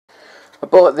I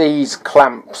bought these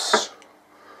clamps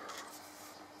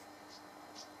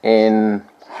in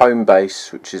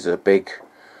Homebase, which is a big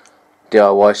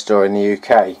DIY store in the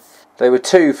UK. They were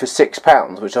 2 for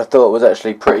 £6, which I thought was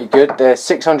actually pretty good. They're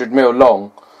 600mm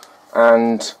long,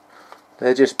 and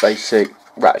they're just basic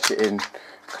ratcheting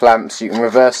clamps. You can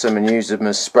reverse them and use them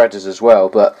as spreaders as well,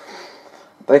 but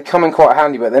they come in quite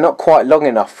handy, but they're not quite long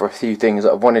enough for a few things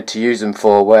that I've wanted to use them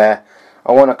for, where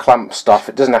I want to clamp stuff.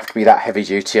 It doesn't have to be that heavy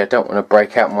duty. I don't want to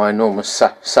break out my enormous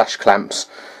sash clamps,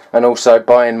 and also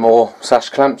buying more sash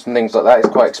clamps and things like that is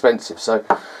quite expensive, so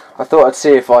I thought I'd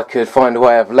see if I could find a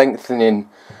way of lengthening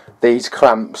these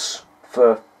clamps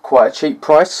for quite a cheap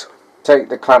price. Take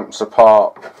the clamps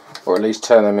apart, or at least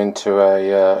turn them into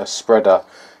a spreader.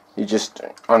 You just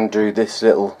undo this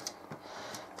little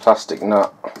plastic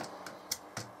nut.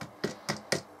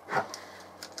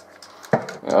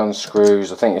 It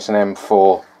unscrews. I think it's an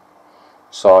M4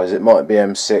 size. It might be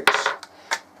M6.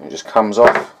 It just comes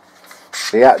off.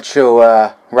 The actual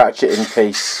ratcheting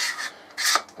piece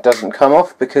doesn't come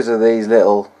off because of these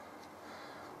little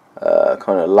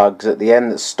kind of lugs at the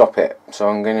end that stop it. So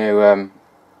I'm going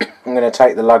to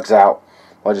take the lugs out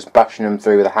by just bashing them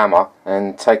through with a hammer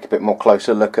and take a bit more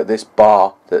closer look at this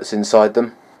bar that's inside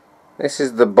them. This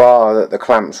is the bar that the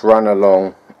clamps run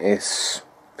along. It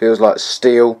feels like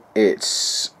steel.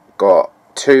 It's got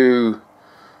 2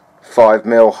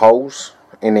 5mm holes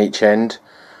in each end.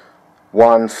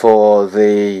 One for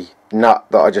the nut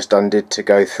that I just undid to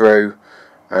go through,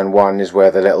 and one is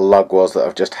where the little lug was that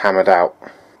I've just hammered out.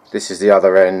 This is the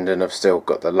other end, and I've still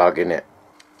got the lug in it.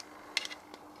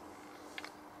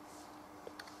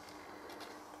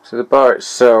 So the bar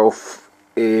itself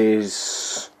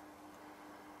is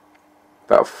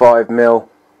about 5mm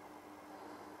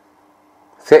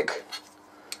thick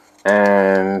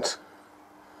and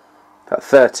about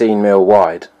 13mm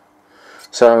wide.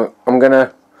 So I'm going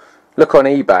to look on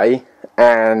eBay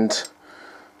and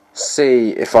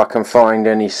see if I can find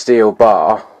any steel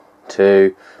bar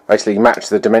to basically match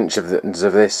the dimensions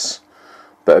of this,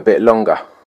 but a bit longer.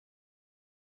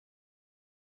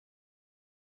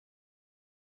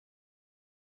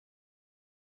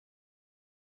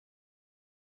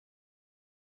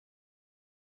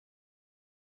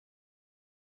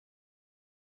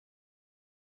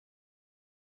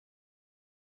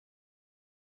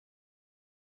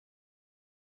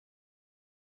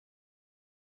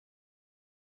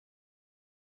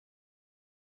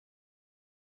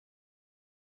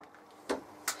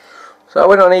 So I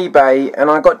went on eBay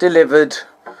and I got delivered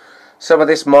some of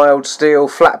this mild steel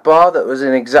flat bar that was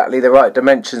in exactly the right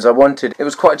dimensions I wanted. It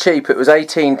was quite cheap. It was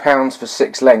 £18 for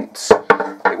 6 lengths.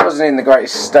 It wasn't in the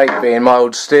greatest state being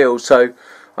mild steel, so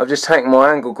I've just taken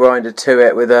my angle grinder to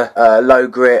it with a low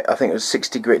grit, I think it was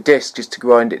 60 grit disc, just to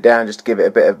grind it down, just to give it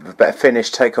a bit of a better finish,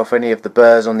 take off any of the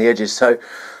burrs on the edges. So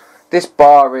this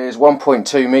bar is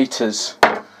 1.2 metres,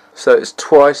 so it's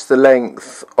twice the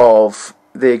length of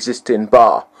the existing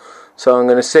bar. So I'm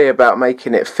going to see about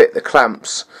making it fit the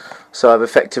clamps, so I've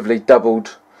effectively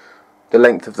doubled the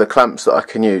length of the clamps that I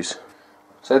can use.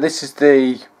 So this is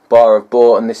the bar I've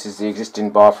bought, and this is the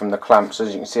existing bar from the clamps.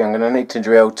 As you can see, I'm going to need to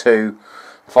drill 2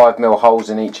 5mm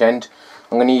holes in each end.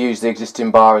 I'm going to use the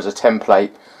existing bar as a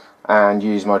template and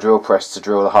use my drill press to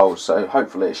drill the holes, so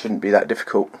hopefully it shouldn't be that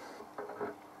difficult.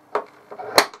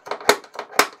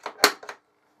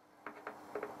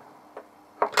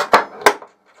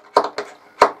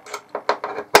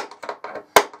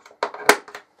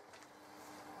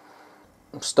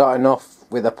 I'm starting off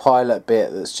with a pilot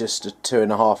bit that's just a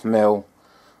 2.5mm,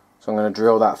 so I'm going to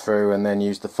drill that through and then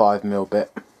use the 5mm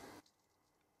bit.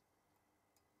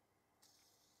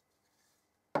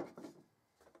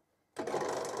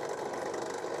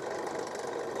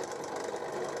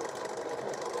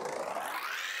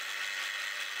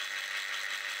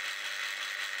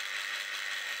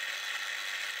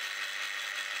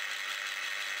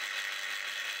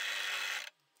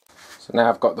 So now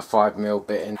I've got the 5mm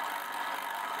bit in.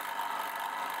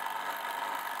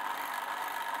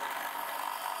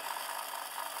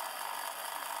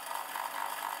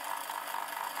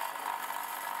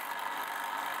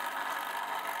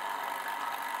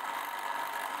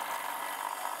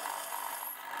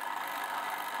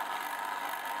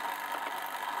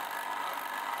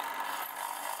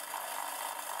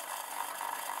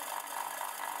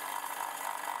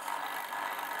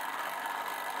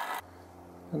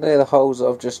 And there are the holes that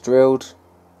I've just drilled.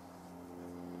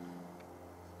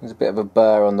 There's a bit of a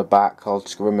burr on the back. I'll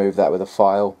just remove that with a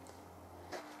file.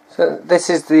 So this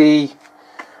is the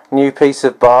new piece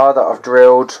of bar that I've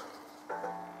drilled,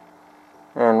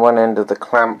 and one end of the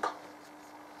clamp.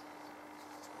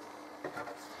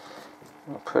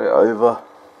 I'll put it over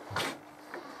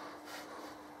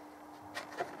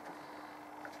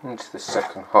into the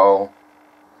second hole.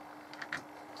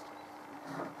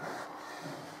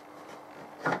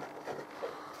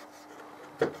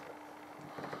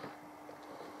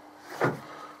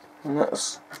 And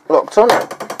that's locked on.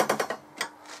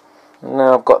 And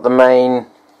now I've got the main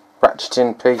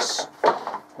ratcheting piece.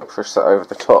 I'll push that over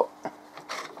the top.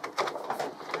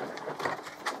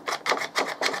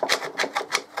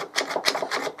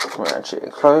 Ratchet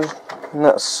it closed, and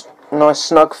that's a nice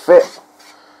snug fit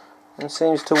and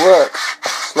seems to work.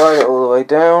 Slide it all the way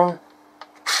down.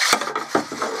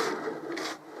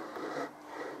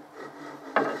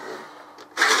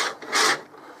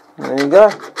 And there you go.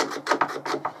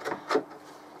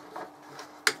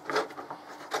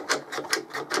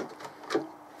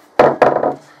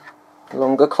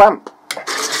 Longer clamp.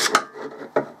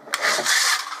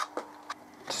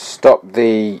 To stop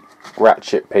the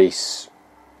ratchet piece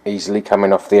easily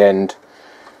coming off the end,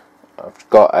 I've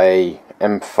got a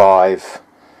M5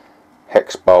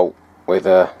 hex bolt with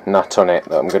a nut on it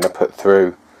that I'm going to put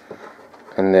through,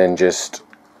 and then just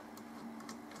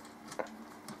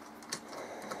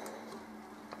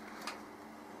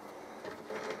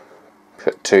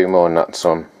put 2 more nuts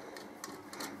on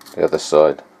the other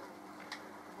side,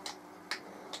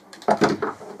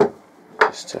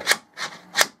 just to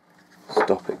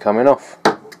stop it coming off.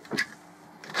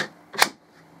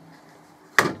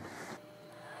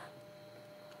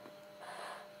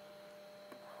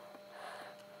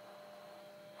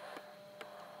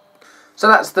 So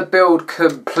that's the build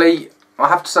complete. I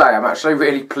have to say, I'm actually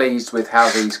really pleased with how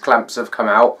these clamps have come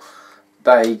out.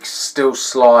 They still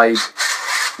slide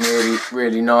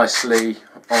really nicely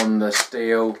on the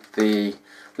steel. The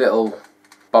little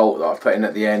bolt that I've put in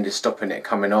at the end is stopping it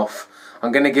coming off.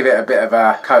 I'm going to give it a bit of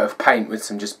a coat of paint with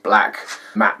some just black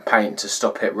matte paint to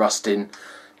stop it rusting,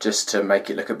 just to make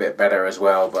it look a bit better as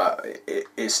well, but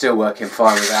it's still working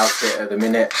fine without it at the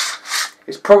minute.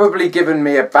 It's probably given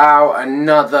me about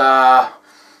another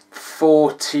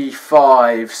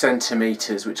 45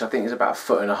 centimetres, which I think is about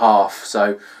 1.5 feet,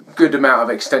 so good amount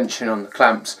of extension on the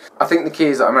clamps. I think the key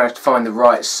is that I managed to find the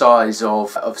right size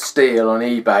of steel on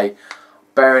eBay,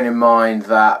 bearing in mind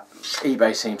that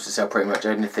eBay seems to sell pretty much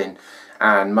anything,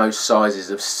 and most sizes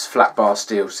of flat bar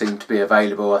steel seem to be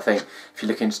available. I think if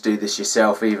you're looking to do this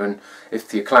yourself, even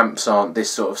if your clamps aren't this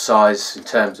sort of size in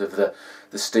terms of the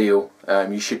steel,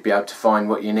 you should be able to find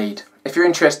what you need. If you're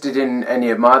interested in any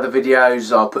of my other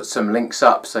videos, I'll put some links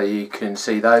up so you can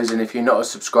see those, and if you're not a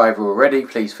subscriber already,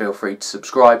 please feel free to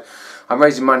subscribe. I'm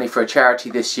raising money for a charity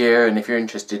this year, and if you're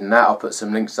interested in that, I'll put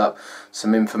some links up,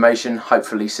 some information.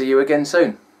 Hopefully see you again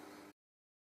soon.